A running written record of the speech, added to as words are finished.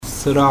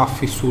الصراع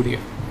في سوريا،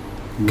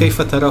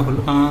 كيف تراه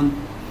الآن؟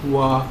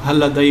 وهل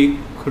لديك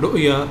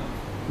رؤية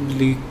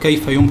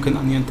لكيف يمكن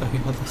أن ينتهي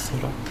هذا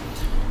الصراع؟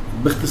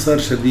 باختصار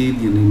شديد،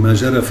 يعني ما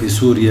جرى في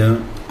سوريا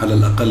على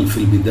الأقل في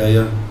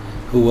البداية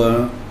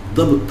هو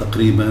ضبط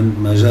تقريبا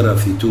ما جرى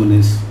في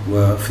تونس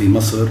وفي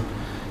مصر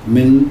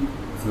من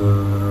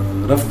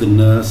رفض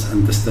الناس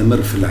أن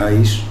تستمر في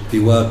العيش في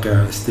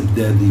واقع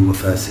استبدادي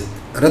وفاسد.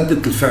 ردة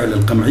الفعل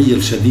القمعية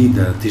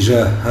الشديدة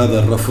تجاه هذا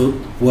الرفض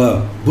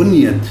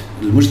وبنية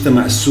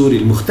المجتمع السوري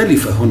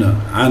المختلفة هنا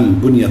عن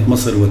بنية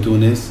مصر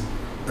وتونس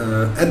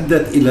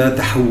أدت إلى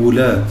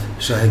تحولات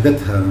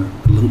شهدتها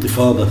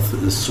الانتفاضة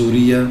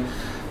السورية،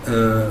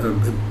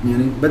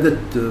 يعني بدت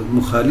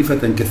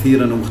مخالفة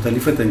كثيرا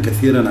ومختلفة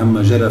كثيرا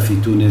عما جرى في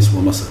تونس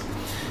ومصر.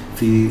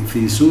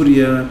 في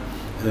سوريا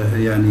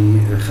يعني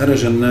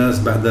خرج الناس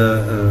بعد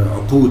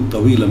عقود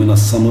طويلة من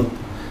الصمت،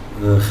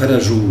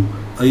 خرجوا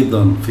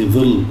أيضا في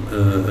ظل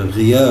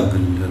غياب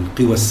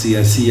القوى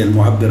السياسية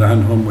المعبرة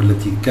عنهم،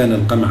 والتي كان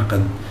القمع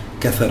قد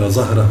كثر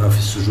ظهرها في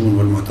السجون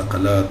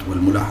والمعتقلات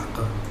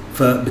والملاحقة.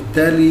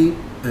 فبالتالي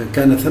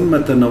كان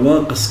ثمة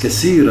نواقص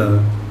كثيرة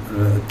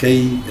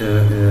كي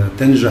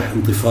تنجح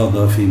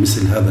انتفاضة في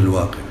مثل هذا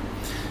الواقع.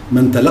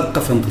 من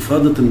تلقف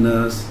انتفاضة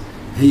الناس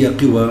هي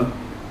قوى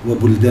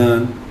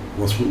وبلدان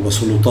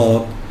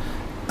وسلطات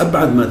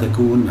أبعد ما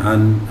تكون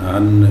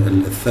عن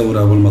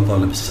الثورة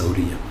والمطالب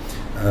الثورية،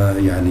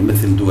 يعني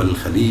مثل دول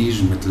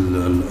الخليج،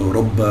 مثل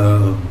أوروبا،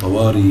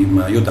 الضواري،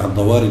 ما يدعى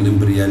الضواري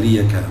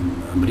الإمبريالية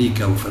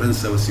كأمريكا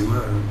وفرنسا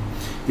وسواها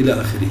إلى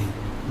آخره.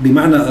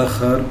 بمعنى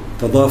آخر،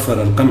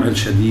 تضافر القمع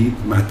الشديد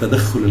مع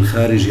التدخل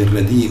الخارجي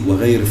الرديء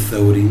وغير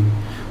الثوري،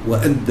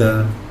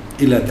 وأدى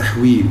إلى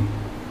تحويل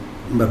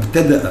ما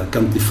ابتدأ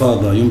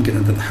كانتفاضة يمكن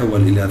أن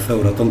تتحول إلى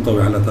ثورة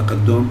تنطوي على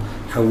تقدم،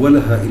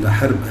 حولها إلى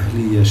حرب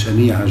أهلية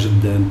شنيعة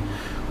جدا،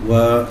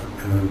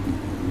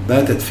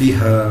 وباتت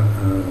فيها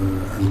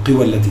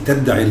القوى التي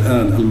تدعي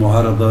الآن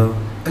المعارضة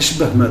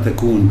أشبه ما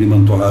تكون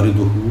بمن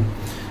تعارضه،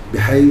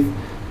 بحيث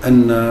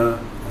أن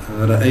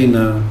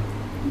رأينا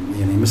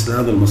يعني مثل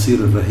هذا المصير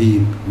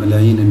الرهيب،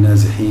 ملايين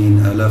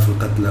النازحين، آلاف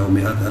القتلى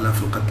ومئات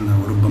آلاف القتلى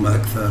وربما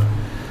أكثر،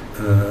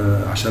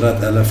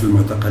 عشرات آلاف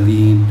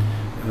المعتقلين،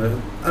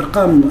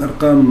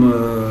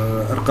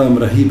 أرقام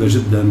رهيبة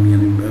جدا.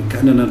 يعني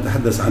كأننا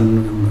نتحدث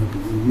عن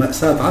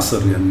مأساة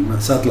عصر، يعني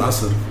مأساة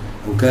العصر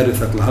أو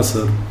كارثة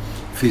العصر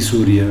في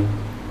سوريا.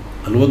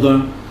 الوضع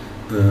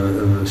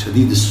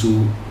شديد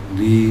السوء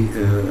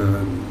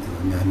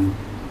يعني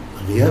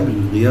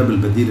غياب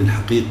البديل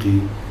الحقيقي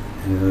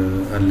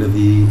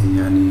الذي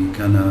يعني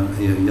كان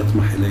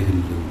يطمح إليه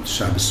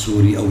الشعب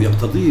السوري أو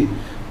يقتضيه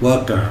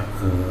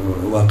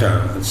واقع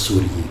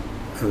السوريين.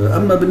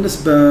 أما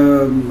بالنسبة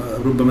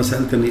ربما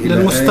سألتني إلى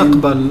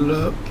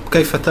للمستقبل،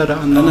 كيف ترى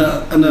أن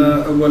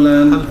أنا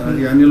أولا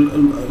يعني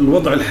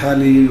الوضع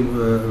الحالي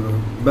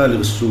بالغ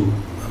السوء،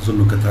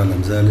 أظنك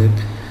تعلم ذلك،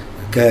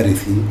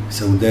 كارثي،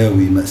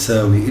 سوداوي،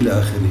 مأساوي إلى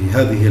آخره.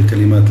 هذه هي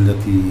الكلمات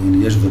التي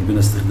يجدر بنا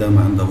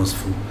استخدامها عند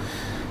وصفه.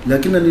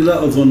 لكنني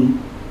لا أظن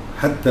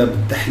حتى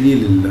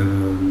بالتحليل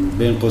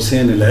بين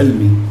قوسين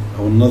العلمي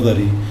أو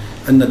النظري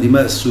أن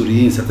دماء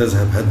السوريين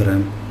ستذهب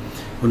هدرا.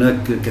 هناك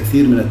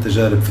كثير من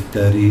التجارب في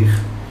التاريخ،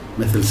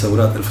 مثل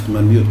ثورات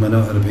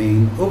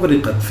 1848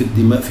 أغرقت في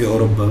الدماء في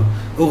أوروبا،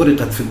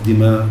 أغرقت في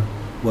الدماء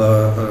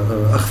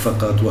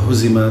وأخفقت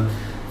وهزمت،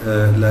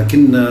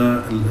 لكن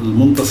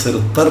المنتصر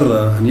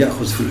اضطر أن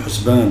يأخذ في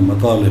الحسبان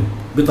مطالب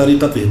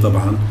بطريقته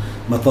طبعا،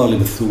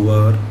 مطالب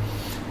الثوار.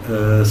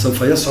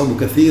 سوف يصعب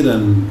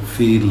كثيرا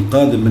في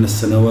القادم من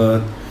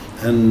السنوات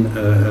أن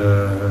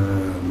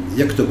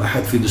يكتب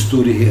أحد في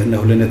دستوره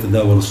أنه لن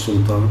يتداول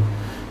السلطة.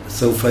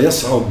 سوف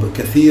يصعب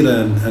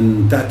كثيرا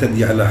أن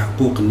تعتدي على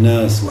حقوق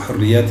الناس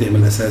وحرياتهم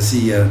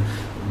الأساسية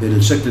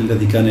بالشكل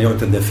الذي كان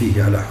يعتدى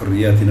فيه على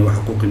حرياتنا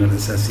وحقوقنا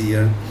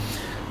الأساسية.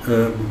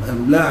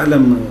 لا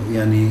أعلم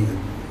يعني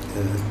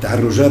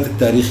التعرجات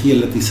التاريخية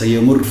التي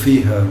سيمر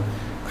فيها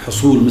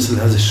حصول مثل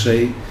هذا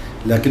الشيء،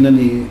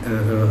 لكنني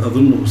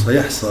أظنه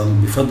سيحصل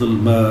بفضل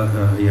ما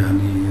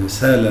يعني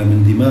سال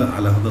من دماء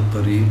على هذا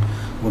الطريق،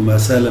 وما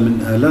سال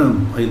من آلام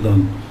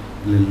أيضا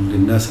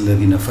للناس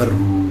الذين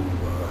فروا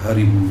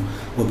وهربوا،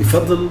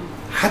 وبفضل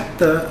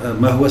حتى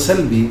ما هو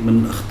سلبي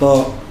من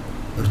أخطاء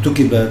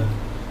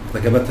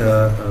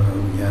ارتكبتها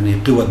يعني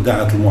قوى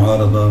دعت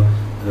المعارضة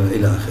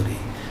إلى آخره.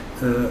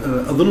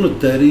 أظن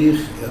التاريخ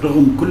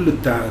رغم كل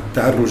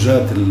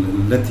التعرجات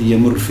التي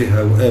يمر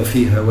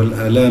فيها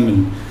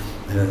والآلام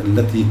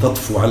التي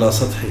تطفو على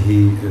سطحه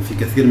في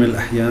كثير من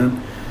الأحيان،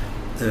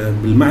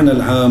 بالمعنى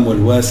العام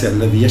والواسع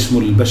الذي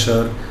يشمل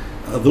البشر،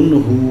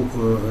 أظنه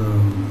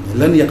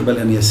لن يقبل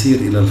أن يسير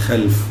إلى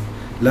الخلف،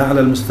 لا على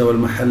المستوى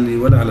المحلي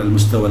ولا على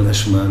المستوى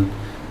الأشمل.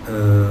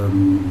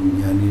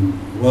 يعني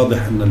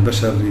واضح أن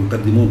البشر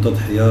يقدمون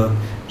تضحيات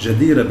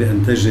جديرة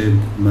بأن تجد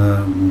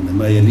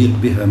ما يليق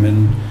بها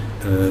من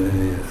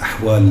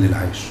أحوال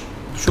للعيش.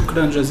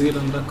 شكرا جزيلا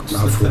لك.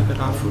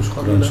 العفو،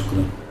 شكرا.